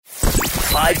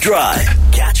5 Drive.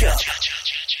 Catch up.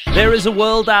 There is a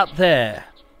world out there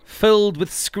filled with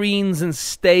screens and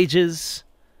stages,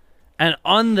 and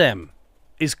on them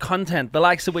is content the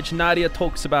likes of which Nadia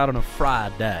talks about on a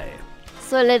Friday.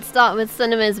 So let's start with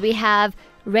cinemas. We have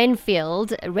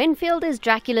Renfield. Renfield is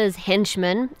Dracula's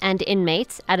henchman and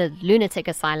inmate at a lunatic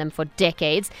asylum for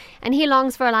decades, and he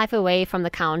longs for a life away from the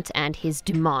Count and his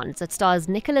demands. It stars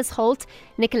Nicholas Hoult,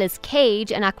 Nicolas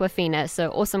Cage, and Awkwafina, so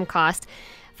awesome cast.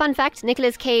 Fun fact,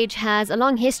 Nicolas Cage has a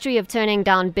long history of turning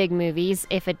down big movies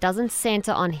if it doesn't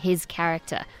center on his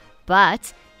character.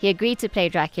 But he agreed to play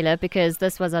Dracula because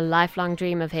this was a lifelong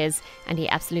dream of his, and he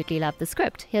absolutely loved the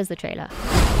script. Here's the trailer.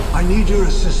 I need your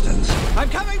assistance.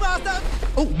 I'm coming, Master!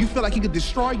 Oh, you feel like he could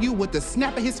destroy you with the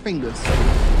snap of his fingers.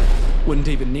 Wouldn't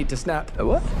even need to snap. A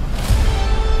what?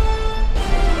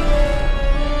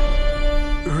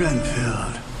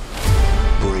 Renfield,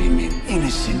 bring me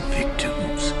innocent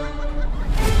victims.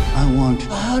 I want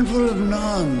a handful of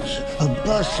nuns, a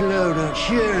busload of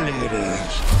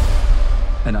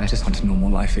cheerleaders. And I just want a normal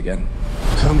life again.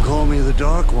 Some call me the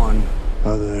Dark One,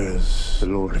 others the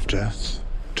Lord of Death.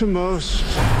 To most,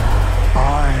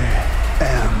 I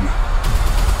am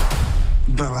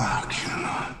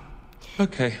Dracula.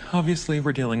 Okay, obviously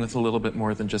we're dealing with a little bit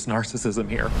more than just narcissism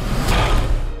here.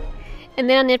 And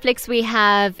then on Netflix we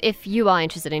have, if you are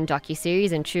interested in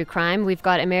docuseries and true crime, we've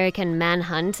got American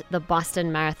Manhunt, the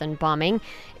Boston Marathon bombing.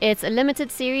 It's a limited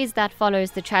series that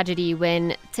follows the tragedy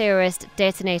when terrorists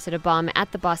detonated a bomb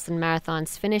at the Boston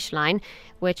Marathon's finish line,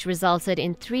 which resulted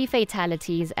in 3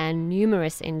 fatalities and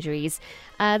numerous injuries.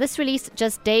 This released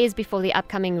just days before the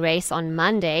upcoming race on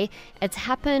Monday. It's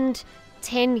happened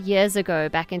 10 years ago,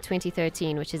 back in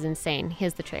 2013, which is insane.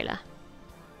 Here's the trailer.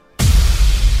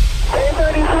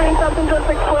 8:33, something just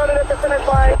exploded at the finish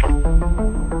line.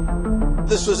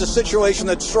 This was a situation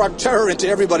that struck terror into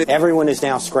everybody. Everyone is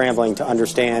now scrambling to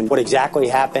understand what exactly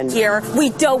happened. Here, we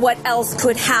know what else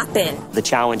could happen. The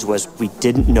challenge was we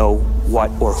didn't know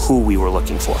what or who we were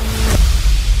looking for.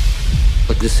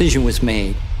 The decision was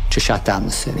made to shut down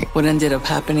the city. What ended up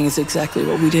happening is exactly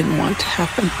what we didn't want to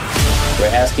happen.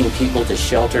 We're asking people to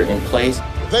shelter in place.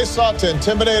 They sought to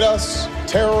intimidate us,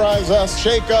 terrorize us,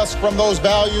 shake us from those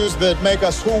values that make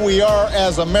us who we are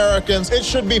as Americans. It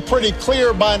should be pretty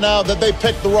clear by now that they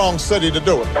picked the wrong city to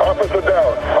do it. Officer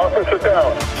down. Officer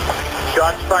down.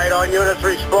 Shots fired, all units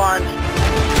respond.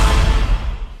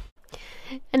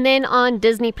 And then on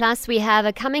Disney Plus, we have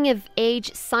a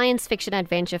coming-of-age science fiction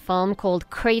adventure film called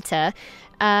Crater.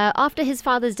 After his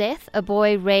father's death, a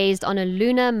boy raised on a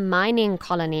lunar mining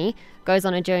colony goes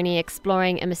on a journey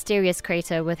exploring a mysterious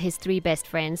crater with his 3 best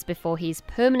friends before he's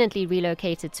permanently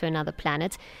relocated to another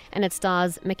planet. And it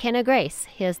stars McKenna Grace.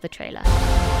 Here's the trailer.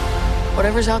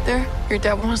 Whatever's out there, your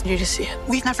dad wants you to see it.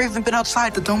 We've never even been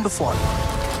outside the dome before.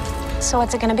 So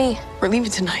what's it gonna be? We're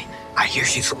leaving tonight. I hear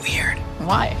she's weird.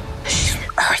 Why? She's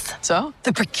from Earth. So?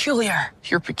 The peculiar.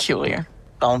 You're peculiar.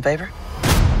 All in favor?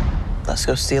 Let's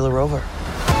go steal a rover.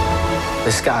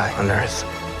 The sky on Earth,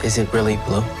 is it really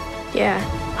blue? Yeah.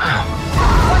 Wow.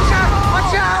 Watch out!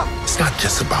 Watch out! It's not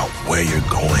just about where you're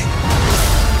going.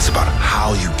 It's about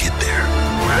how you get there.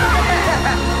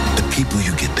 The people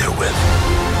you get there with.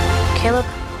 Caleb,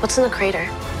 what's in the crater?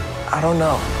 I don't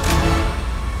know.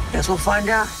 Guess we'll find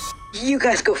out. You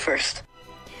guys go first.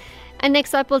 And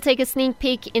next up, we'll take a sneak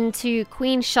peek into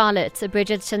Queen Charlotte, a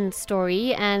Bridgerton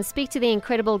story, and speak to the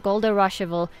incredible Golda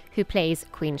Rocheville, who plays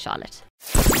Queen Charlotte.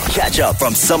 Catch up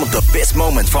from some of the best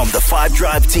moments from the 5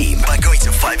 Drive team by going to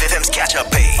 5FM's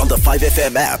catch-up page on the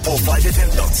 5FM app or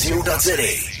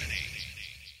 5FM.co.za.